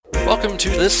welcome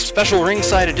to this special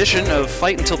ringside edition of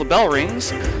Fight Until the Bell Rings,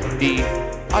 the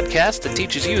podcast that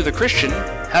teaches you, the Christian,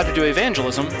 how to do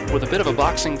evangelism with a bit of a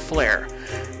boxing flair.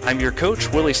 I'm your coach,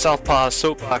 Willie Southpaw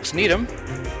Soapbox Needham,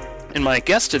 and my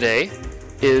guest today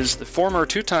is the former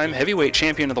two-time heavyweight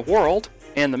champion of the world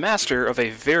and the master of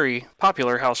a very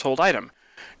popular household item.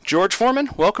 George Foreman,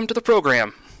 welcome to the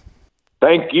program.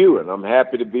 Thank you, and I'm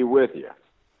happy to be with you.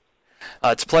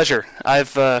 It's a pleasure.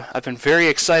 I've been very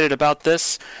excited about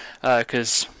this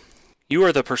because you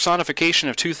are the personification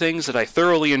of two things that I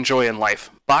thoroughly enjoy in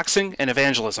life: boxing and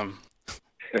evangelism.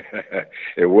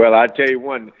 Well, I tell you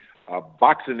one,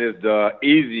 boxing is the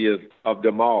easiest of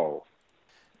them all.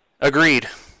 Agreed.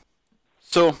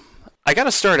 So I got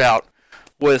to start out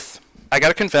with, I got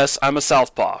to confess, I'm a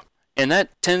southpaw, and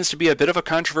that tends to be a bit of a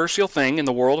controversial thing in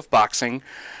the world of boxing.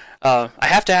 I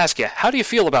have to ask you, how do you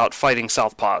feel about fighting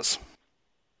southpaws?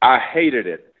 I hated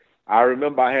it. I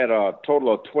remember I had a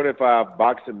total of 25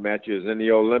 boxing matches in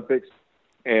the Olympics,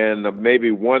 and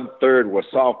maybe one-third were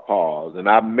southpaws. And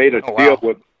I made a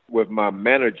deal with my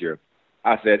manager.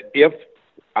 I said, if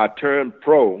I turn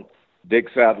pro, Dick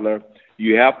Sattler,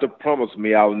 you have to promise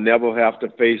me I'll never have to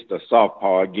face the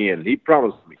southpaw again. He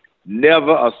promised me,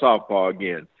 never a southpaw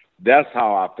again. That's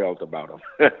how I felt about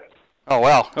him. Oh,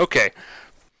 wow. Okay.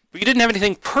 But you didn't have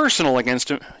anything personal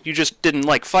against him. You just didn't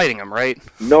like fighting him, right?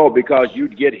 No, because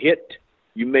you'd get hit.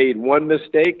 You made one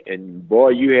mistake, and, boy,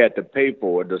 you had to pay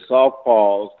for it. The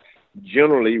southpaws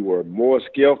generally were more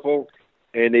skillful,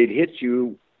 and they'd hit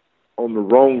you on the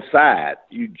wrong side.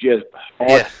 You just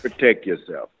hard to protect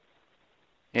yourself.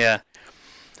 Yeah.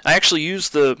 I actually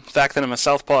use the fact that I'm a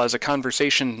southpaw as a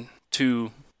conversation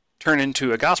to turn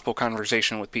into a gospel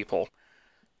conversation with people.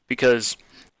 Because,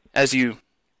 as you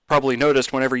probably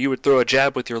noticed, whenever you would throw a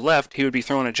jab with your left, he would be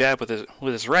throwing a jab with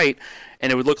his right, and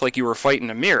it would look like you were fighting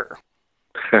a mirror.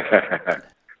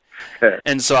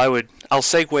 And so I'll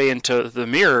segue into the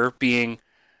mirror being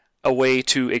a way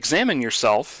to examine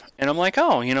yourself, and I'm like,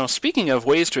 speaking of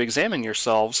ways to examine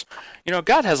yourselves,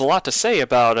 God has a lot to say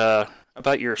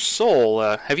about your soul.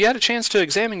 Have you had a chance to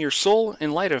examine your soul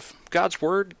in light of God's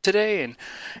Word today?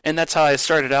 And that's how I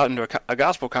started out into a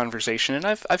gospel conversation, and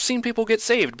I've seen people get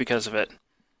saved because of it.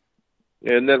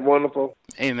 Isn't that wonderful?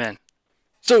 Amen.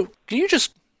 So, can you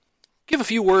just give a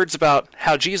few words about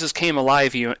how Jesus came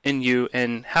alive in you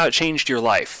and how it changed your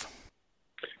life?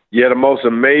 Yeah, the most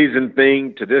amazing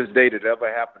thing to this day that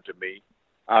ever happened to me,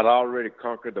 I'd already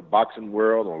conquered the boxing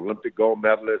world, Olympic gold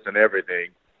medalist and everything.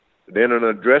 Then in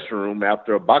a dressing room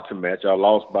after a boxing match, I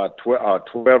lost by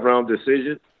 12-round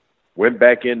decision, went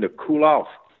back in to cool off,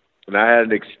 and I had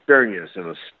an experience. In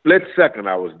a split second,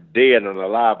 I was dead and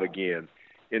alive again.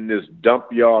 In this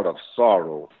dump yard of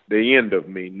sorrow, the end of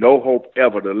me, no hope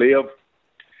ever to live.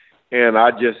 And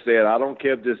I just said, I don't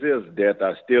care if this is death,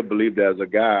 I still believe there's a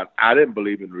God. I didn't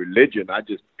believe in religion. I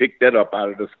just picked that up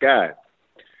out of the sky.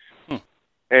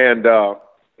 And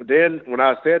then when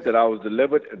I said that, I was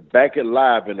delivered back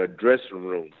alive in a dressing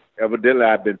room. Evidently,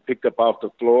 I'd been picked up off the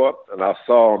floor, and I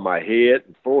saw on my head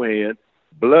and forehead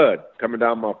blood coming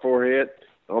down my forehead.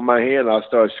 On my hand, I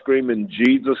started screaming,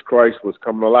 Jesus Christ was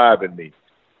coming alive in me.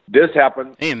 This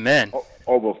happened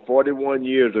over 41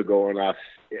 years ago, and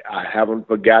I haven't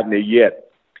forgotten it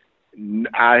yet.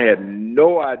 I had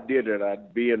no idea that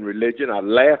I'd be in religion. I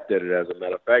laughed at it, as a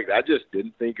matter of fact. I just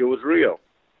didn't think it was real.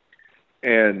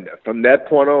 And from that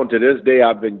point on to this day,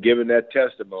 I've been giving that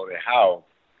testimony, how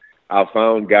I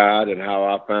found God and how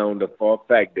I found the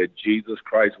fact that Jesus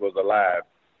Christ was alive.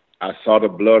 I saw the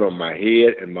blood on my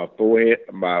head and my forehead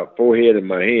and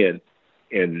my hand,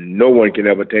 and no one can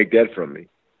ever take that from me.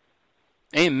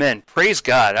 Amen. Praise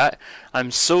God.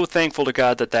 I'm so thankful to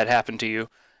God that happened to you,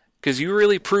 because you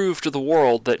really proved to the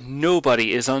world that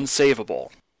nobody is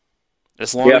unsavable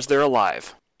as long as they're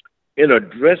alive. In a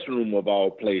dressing room of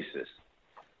all places.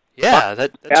 Yeah,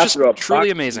 that's just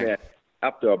truly amazing.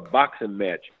 After a boxing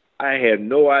match, I had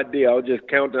no idea. I was just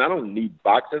counting. I don't need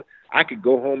boxing. I could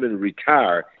go home and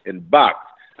retire and box.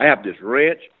 I have this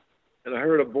ranch, and I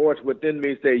heard a voice within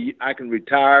me say, I can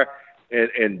retire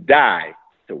and die.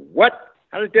 So what?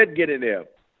 How did that get in there?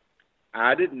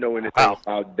 I didn't know anything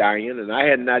about dying, and I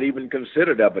had not even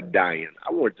considered ever dying.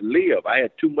 I wanted to live. I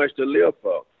had too much to live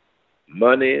for.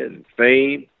 Money and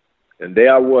fame, and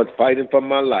there I was fighting for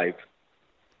my life.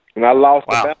 And I lost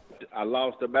the battle. I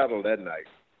lost the battle that night.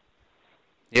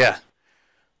 Yeah.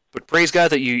 But praise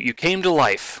God that you came to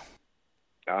life.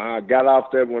 I got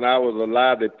off there when I was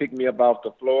alive. They picked me up off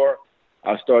the floor.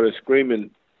 I started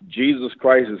screaming, Jesus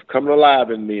Christ is coming alive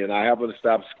in me, and I haven't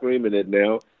stopped screaming it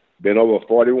now. Been over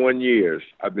 41 years.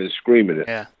 I've been screaming it.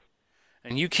 Yeah.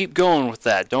 And you keep going with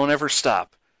that. Don't ever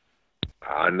stop.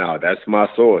 No, that's my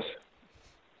source.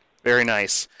 Very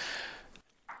nice.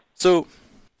 So,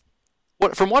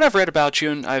 from what I've read about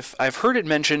you, and I've heard it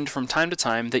mentioned from time to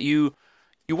time that you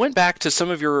went back to some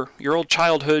of your old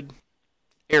childhood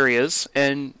areas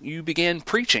and you began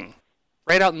preaching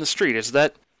right out in the street. Is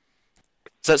that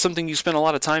something you spent a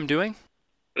lot of time doing?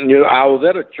 I was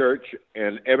at a church,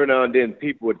 and every now and then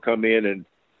people would come in,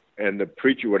 and the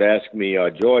preacher would ask me,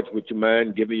 George, would you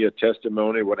mind giving your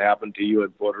testimony, what happened to you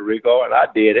in Puerto Rico? And I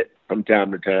did it from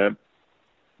time to time.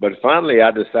 But finally,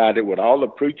 I decided with all the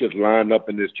preachers lined up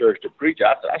in this church to preach,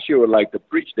 I sure would like to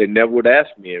preach. They never would ask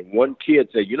me. And one kid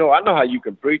said, I know how you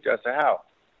can preach. I said, how?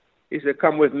 He said,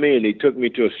 come with me. And he took me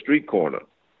to a street corner.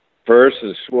 First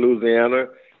in Louisiana,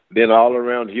 then all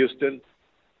around Houston,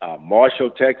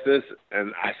 Marshall, Texas.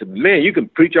 And I said, man, you can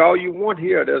preach all you want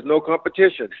here. There's no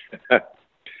competition.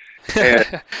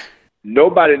 And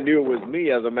nobody knew it was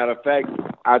me. As a matter of fact,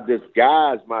 I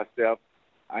disguised myself.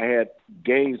 I had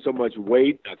gained so much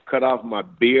weight. I cut off my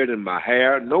beard and my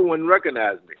hair. No one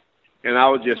recognized me. And I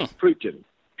was just preaching.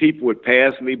 People would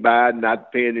pass me by,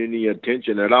 not paying any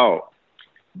attention at all.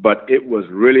 But it was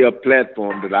really a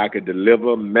platform that I could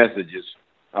deliver messages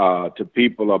to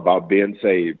people about being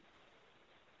saved.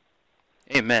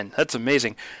 Amen. That's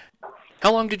amazing.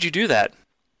 How long did you do that?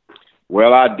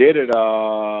 Well, I did it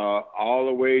all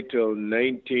the way till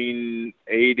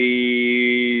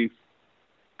 1983,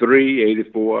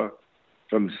 84,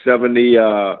 from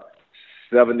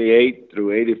 78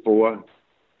 through 84.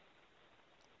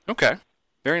 Okay.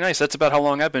 Very nice. That's about how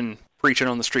long I've been preaching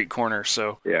on the street corner,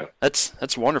 so yeah.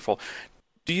 That's wonderful.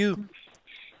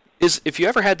 If you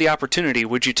ever had the opportunity,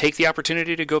 would you take the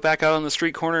opportunity to go back out on the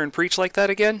street corner and preach like that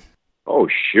again? Oh,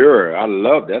 sure.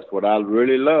 That's what I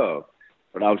really love.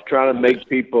 But I was trying to make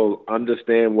people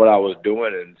understand what I was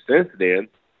doing, and since then,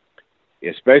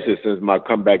 especially since my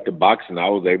comeback to boxing, I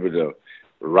was able to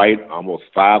write almost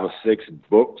 5 or 6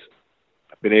 books.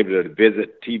 I've been able to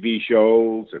visit TV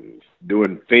shows and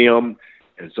doing film,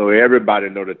 and so everybody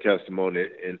know the testimony.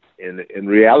 In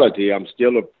reality, I'm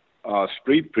still a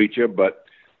street preacher, but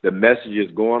the message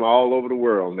is going all over the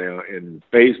world now in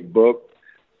Facebook,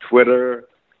 Twitter,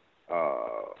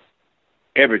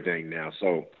 everything now.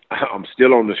 So I'm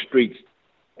still on the streets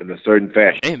in a certain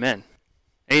fashion. Amen.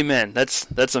 Amen.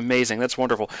 That's amazing. That's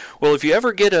wonderful. Well, if you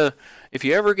ever get a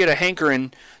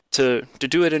hankering to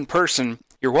do it in person,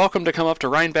 you're welcome to come up to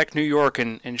Rhinebeck, New York,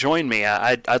 and join me.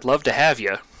 I'd love to have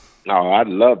you. Oh, I'd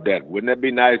love that. Wouldn't that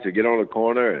be nice to get on a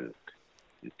corner and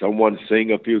someone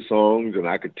sing a few songs and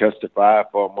I could testify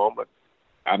for a moment?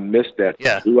 I miss that.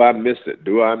 Yeah. Do I miss it?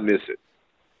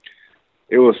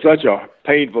 It was such a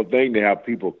painful thing to have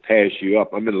people pass you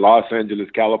up. I'm in Los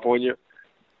Angeles, California,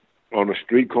 on a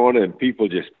street corner, and people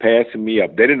just passing me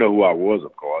up. They didn't know who I was,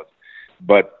 of course,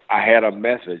 but I had a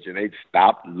message, and they'd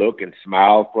stop, look, and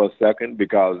smile for a second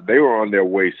because they were on their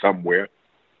way somewhere.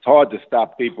 It's hard to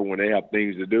stop people when they have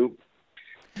things to do.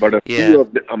 But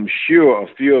I'm sure a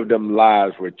few of them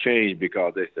lives were changed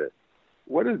because they said,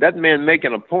 what is that man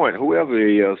making a point, whoever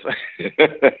he is?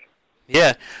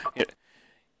 Yeah.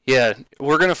 Yeah,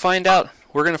 we're gonna find out.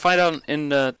 We're gonna find out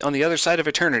on the other side of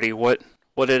eternity what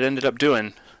it ended up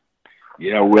doing.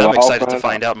 Yeah, I'm excited to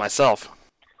find out myself.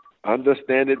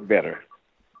 Understand it better.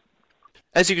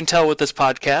 As you can tell with this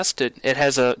podcast, it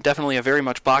has definitely a very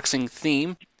much boxing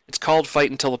theme. It's called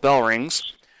Fight Until the Bell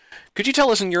Rings. Could you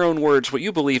tell us in your own words what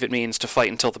you believe it means to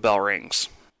fight until the bell rings?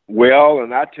 Well,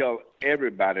 and I tell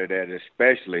everybody that,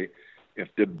 especially if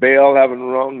the bell haven't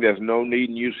rung, there's no need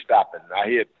in you stopping. I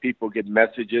hear people get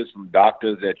messages from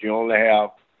doctors that you only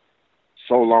have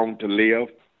so long to live.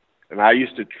 And I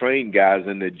used to train guys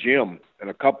in the gym, and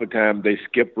a couple of times they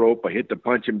skip rope or hit the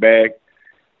punching bag,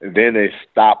 and then they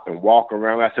stop and walk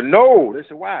around. I said, no. They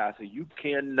said, why? I said, you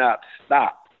cannot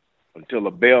stop until the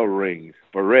bell rings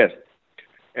for rest.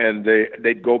 And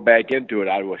they'd go back into it.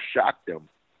 I would shock them.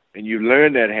 And you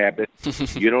learn that habit.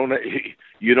 You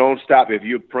don't stop. If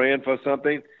you're praying for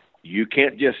something, you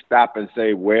can't just stop and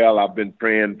say, well, I've been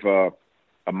praying for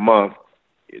a month.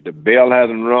 If the bell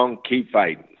hasn't rung, keep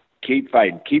fighting. Keep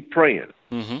fighting. Keep praying.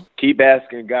 Mm-hmm. Keep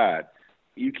asking God.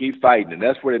 You keep fighting. And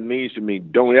that's what it means to me.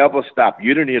 Don't ever stop.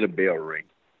 You didn't hear the bell ring.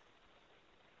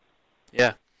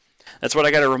 Yeah. That's what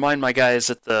I got to remind my guys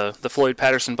at the Floyd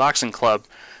Patterson Boxing Club.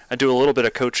 I do a little bit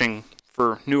of coaching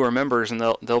for newer members, and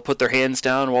they'll put their hands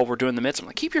down while we're doing the mitts. I'm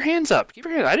like, keep your hands up. Keep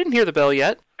your hands up. I didn't hear the bell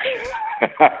yet.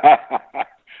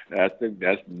 That's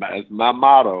my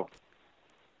motto.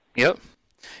 Yep.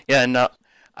 Yeah, and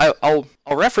I'll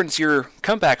reference your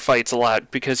comeback fights a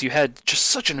lot because you had just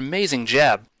such an amazing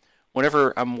jab.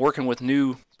 Whenever I'm working with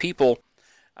new people,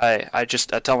 I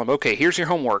tell them, okay, here's your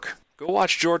homework. go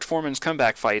watch George Foreman's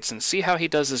comeback fights and see how he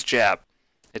does his jab.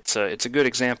 It's a good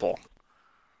example.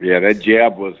 Yeah, that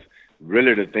jab was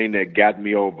really the thing that got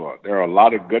me over. There are a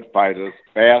lot of good fighters,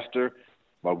 faster,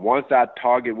 but once I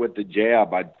target with the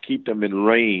jab, I keep them in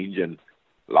range, and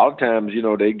a lot of times,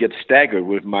 they get staggered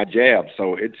with my jab,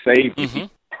 so it saved me.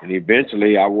 And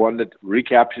eventually, I won to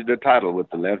recapture the title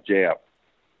with the left jab.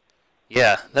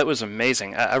 Yeah, that was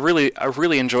amazing. I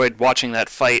really enjoyed watching that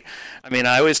fight. I mean,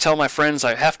 I always tell my friends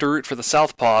I have to root for the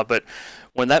southpaw, but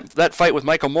when that fight with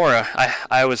Michael Mora,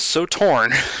 I was so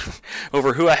torn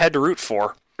over who I had to root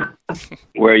for.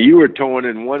 Well, you were torn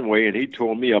in one way, and he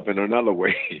tore me up in another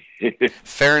way.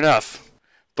 Fair enough.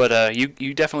 But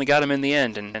you definitely got him in the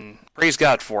end, and praise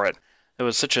God for it. It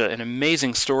was such an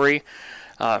amazing story.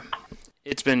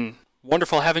 It's been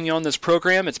wonderful having you on this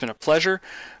program. It's been a pleasure.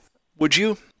 Would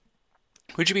you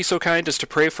be so kind as to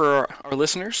pray for our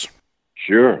listeners?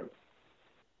 Sure.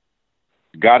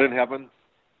 God in heaven,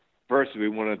 first we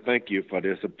want to thank you for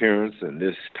this appearance and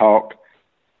this talk.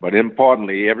 But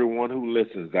importantly, everyone who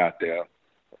listens out there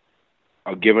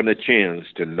are given a chance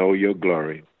to know your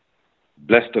glory.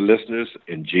 Bless the listeners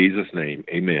in Jesus' name.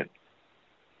 Amen.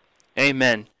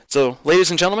 Amen. So, ladies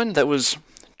and gentlemen, that was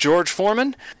George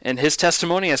Foreman and his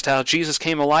testimony as to how Jesus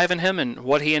came alive in him and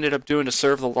what he ended up doing to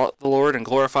serve the Lord and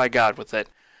glorify God with it.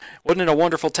 Wasn't it a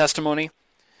wonderful testimony?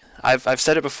 I've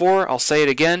said it before, I'll say it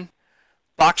again.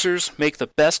 Boxers make the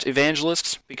best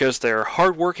evangelists because they're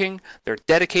hardworking, they're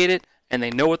dedicated, and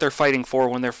they know what they're fighting for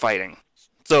when they're fighting.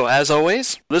 So, as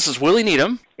always, this is Willie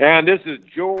Needham. And this is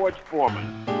George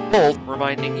Foreman. Both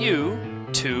reminding you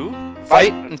to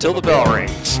fight until the bell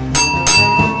rings.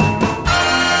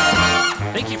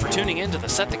 Thank you for tuning in to the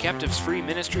Set the Captives Free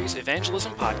Ministries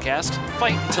Evangelism Podcast,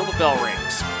 Fight Until the Bell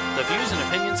Rings. The views and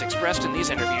opinions expressed in these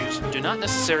interviews do not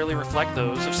necessarily reflect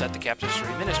those of Set the Captives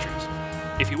Free Ministries.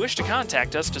 If you wish to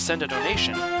contact us to send a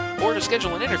donation or to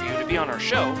schedule an interview to be on our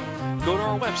show, go to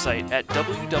our website at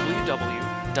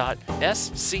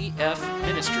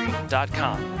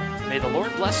www.scfministry.com. May the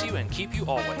Lord bless you and keep you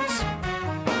always.